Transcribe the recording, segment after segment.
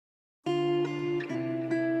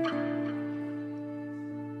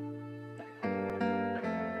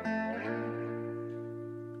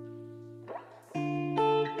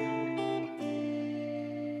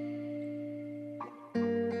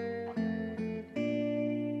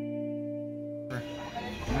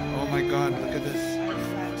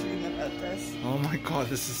Oh,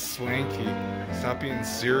 this is swanky. Stop eating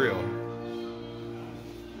cereal.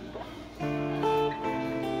 Oh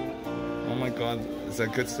my god, is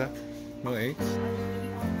that good stuff? No eggs?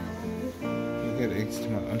 You get eggs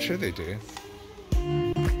tomorrow. I'm sure they do.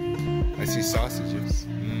 I see sausages.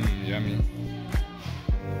 Mmm, yummy.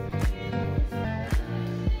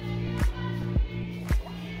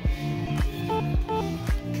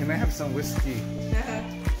 Can I have some whiskey?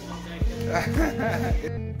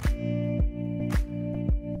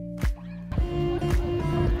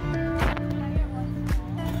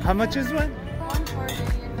 How much is one?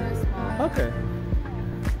 $1.40 for a small. Okay.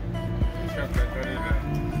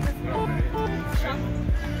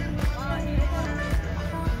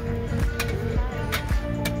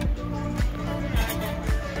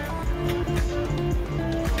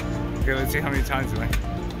 Okay, let's see how many times am I.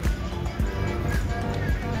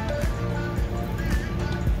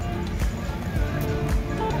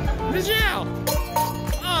 Michelle!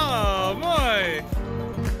 Oh boy!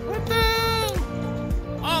 What the hell?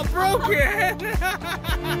 Oh, broken!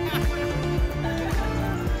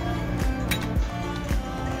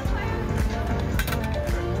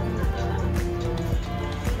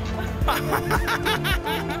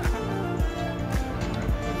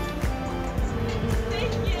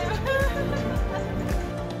 Thank you.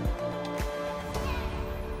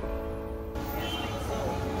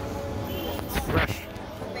 Fresh.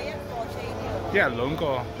 Yeah,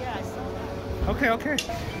 longo. Yes. Okay, okay.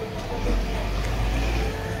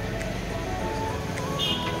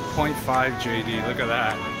 0.5 JD, look at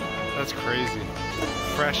that. That's crazy.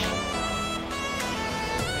 Fresh.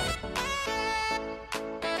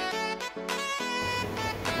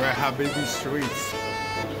 We're at Habibi Streets.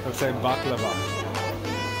 Looks like baklava.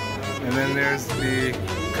 And then there's the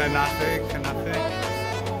kanafe.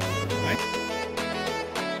 Right?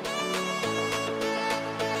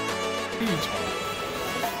 Huge.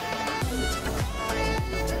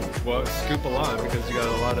 Well, scoop a lot because you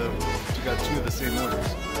got two of the same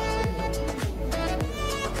orders.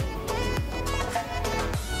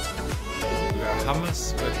 We got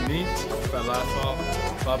hummus with meat, falafel,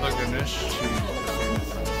 baba ganoush, cheese.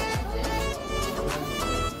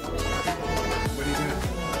 What are you doing?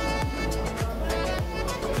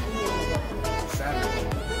 Savage.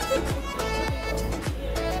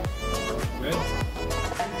 Good?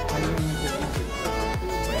 How do you make it easy?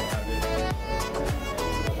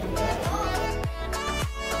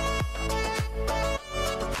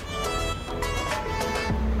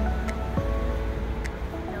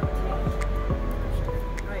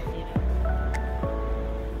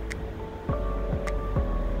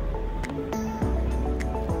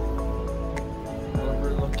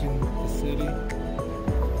 Overlooking the city.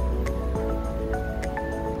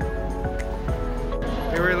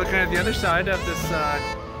 Hey, we're looking at the other side of this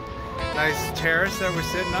nice terrace that we're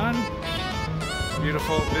sitting on.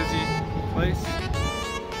 Beautiful, busy place.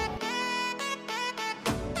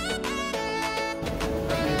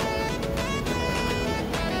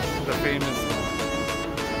 The famous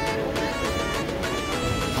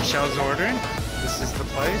Michelle's ordering. This is the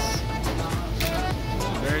place.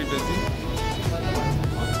 Very busy.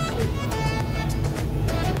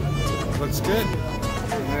 Looks good.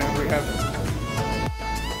 And then we have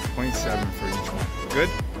 0.7 for each one. Good?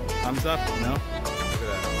 Thumbs up? No? Look at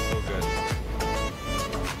that. So good.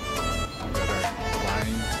 We got our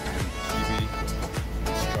lime and kiwi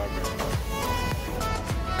and strawberry.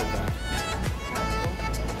 Look at that.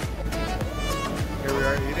 Here we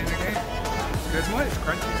are eating again. It's good one. It's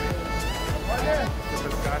crunchy. The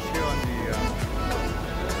pistachio and the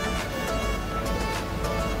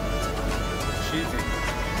cheesy.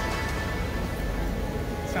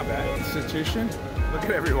 It's not bad. Institution. Look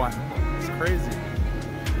at everyone. It's crazy.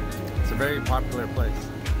 It's a very popular place.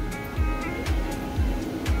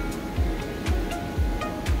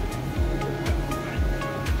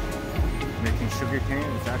 Making sugar cane.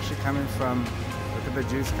 It's actually coming from, look at the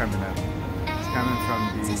juice coming out. It's coming from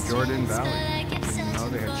the Jordan Valley. Didn't know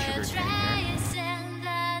they had sugar cane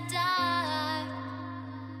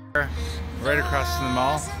here. Right across from the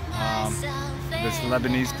mall, this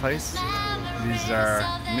Lebanese place. These are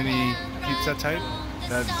mini pizza type.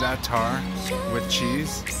 That's za'atar with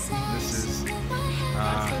cheese. This is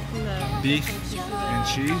beef and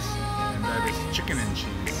cheese, and that is chicken and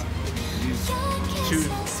cheese. These two.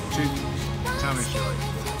 Tell me if you like it.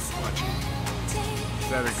 Watch it. Is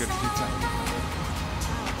that a good pizza?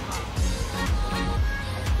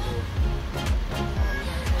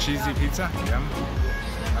 Cheesy pizza? Yum.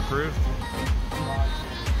 Approved.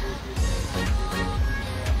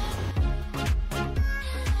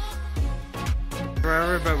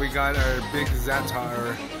 Wherever, but we got our big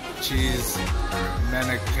za'atar cheese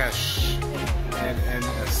Menikesh and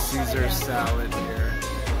a Caesar salad here.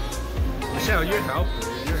 Michelle, you're helping.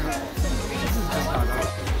 This is just not up.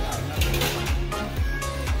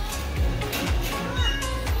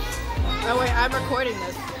 Oh wait, I'm recording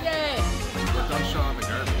this. Yay! But don't show all the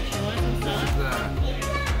garbage. This is the,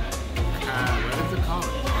 what is it called?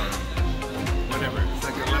 Or whatever. It's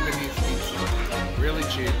like a Lebanese pizza. Really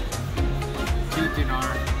cheap. 2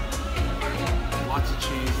 dinar. Lots of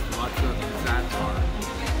cheese. Lots of za'atar.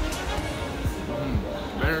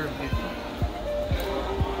 Better than pizza.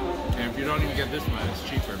 And if you don't even get this one, it's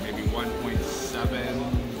cheaper. Maybe 1.7,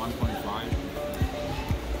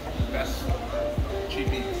 1.5. Best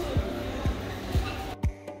cheap eats.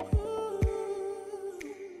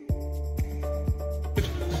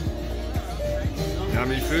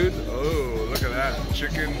 Yummy food. Oh, look at that.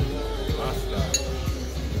 Chicken pasta.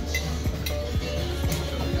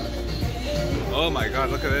 Oh my god,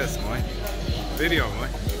 look at this, Moy. Video, Moy.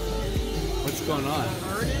 What's going on?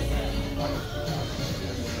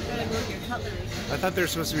 I thought there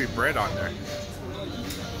was supposed to be bread on there.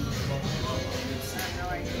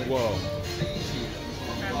 Whoa.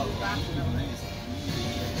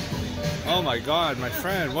 Oh my god, my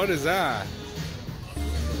friend, what is that?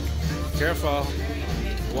 Careful.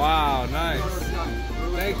 Wow, nice.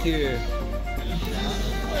 Thank you.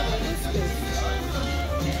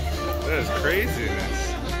 That is craziness.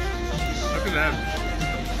 Look at that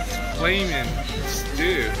flaming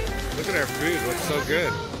stew. Look at our food, looks so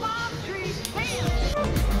good.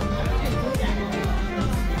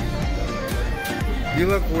 You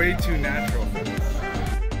look way too natural for this.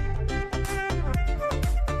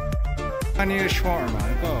 I need a shawarma,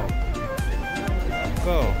 go.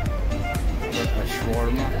 Go. A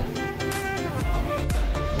shawarma.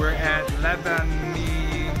 We're at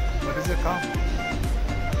Lebanese, what is it called?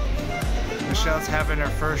 Michelle's having her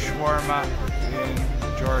first shawarma in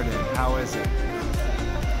Jordan. How is it?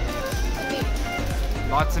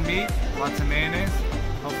 Lots of meat, lots of mayonnaise.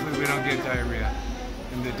 Hopefully we don't get diarrhea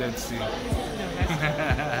in the Dead Sea.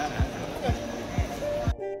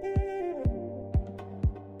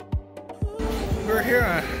 We're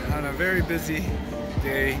here on a very busy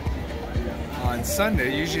day on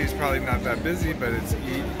Sunday. Usually it's probably not that busy, but it's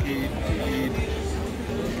Eid.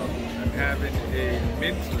 I'm having a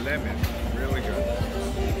mint lemon, really good.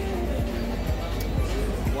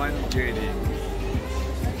 1 JD.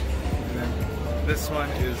 And then this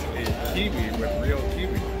one is a kiwi with real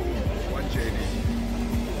kiwi. 1 JD.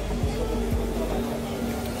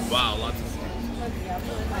 Wow, lots of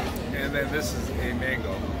stuff. And then this is a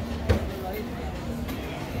mango.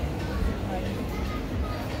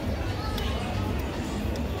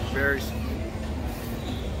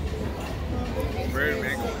 Very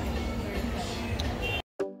mango.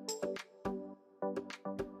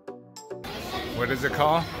 What is it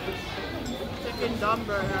called? Chicken dum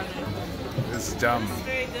burger. It's dumb. It's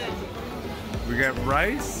very good. We got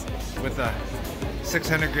rice with a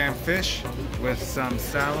 600 gram fish with some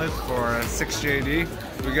salad for 6 JD.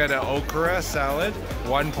 We got an okra salad,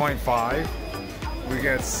 1.5. We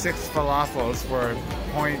got 6 falafels for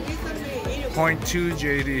 0.2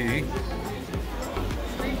 JD.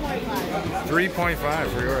 3.5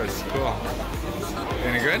 for yours. Cool.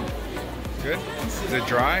 Any good? Good? Is it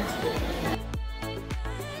dry?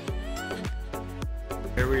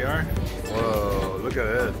 Here we are. Whoa, look at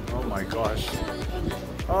this. Oh my gosh.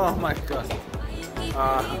 Oh my god.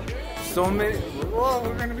 So many. Whoa,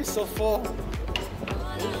 we're gonna be so full.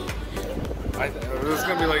 It's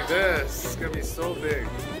gonna be like this. It's gonna be so big.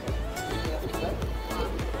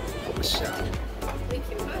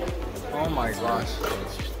 Oh my gosh.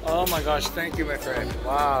 Oh my gosh, thank you, my friend.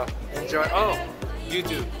 Wow. Enjoy. Oh,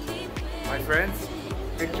 YouTube. My friends,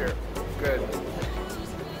 picture. Good.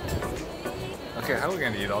 Okay, how are we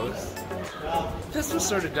gonna eat all this? This was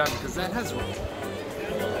sort of done because that has.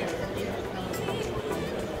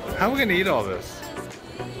 How are we gonna eat all this?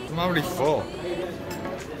 I'm already full.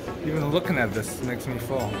 Even looking at this makes me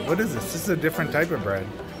full. What is this? This is a different type of bread.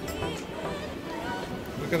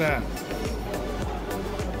 Look at that.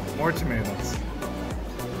 More tomatoes.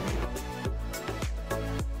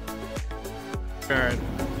 We're at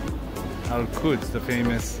Al-Quds, the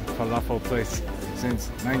famous falafel place, since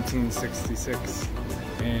 1966.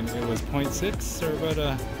 And it was 0.6 or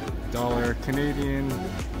about $1 Canadian,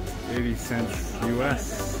 80 cents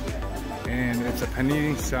US. And it's a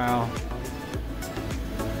panini style.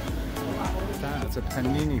 It's a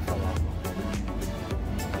panini falafel.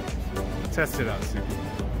 Test it out, Suki.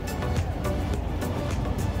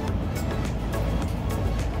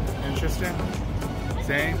 Interesting?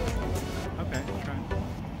 Same? Okay, try it.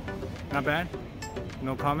 Not bad?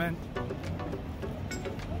 No comment?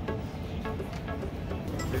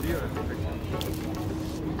 Video or picture?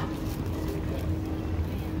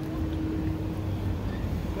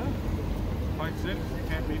 .6, you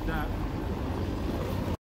can't beat that.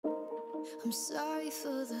 I'm sorry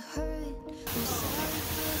for the hurt. I'm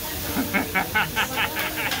sorry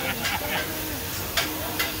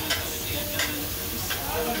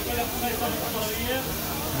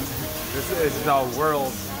This is the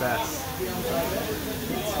world's best.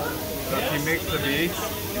 So if he makes the beats,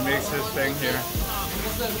 he makes his thing here. I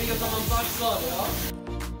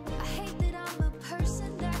hate that I'm a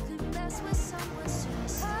person that could mess with someone's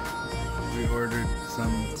stress. We ordered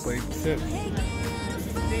some clay chips.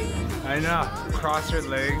 I know. Cross her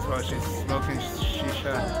legs while she's smoking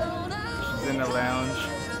shisha. She's in the lounge.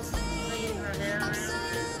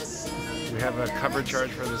 We have a cover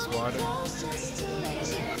charge for this water.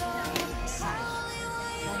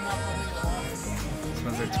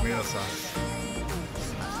 Smells like tomato sauce.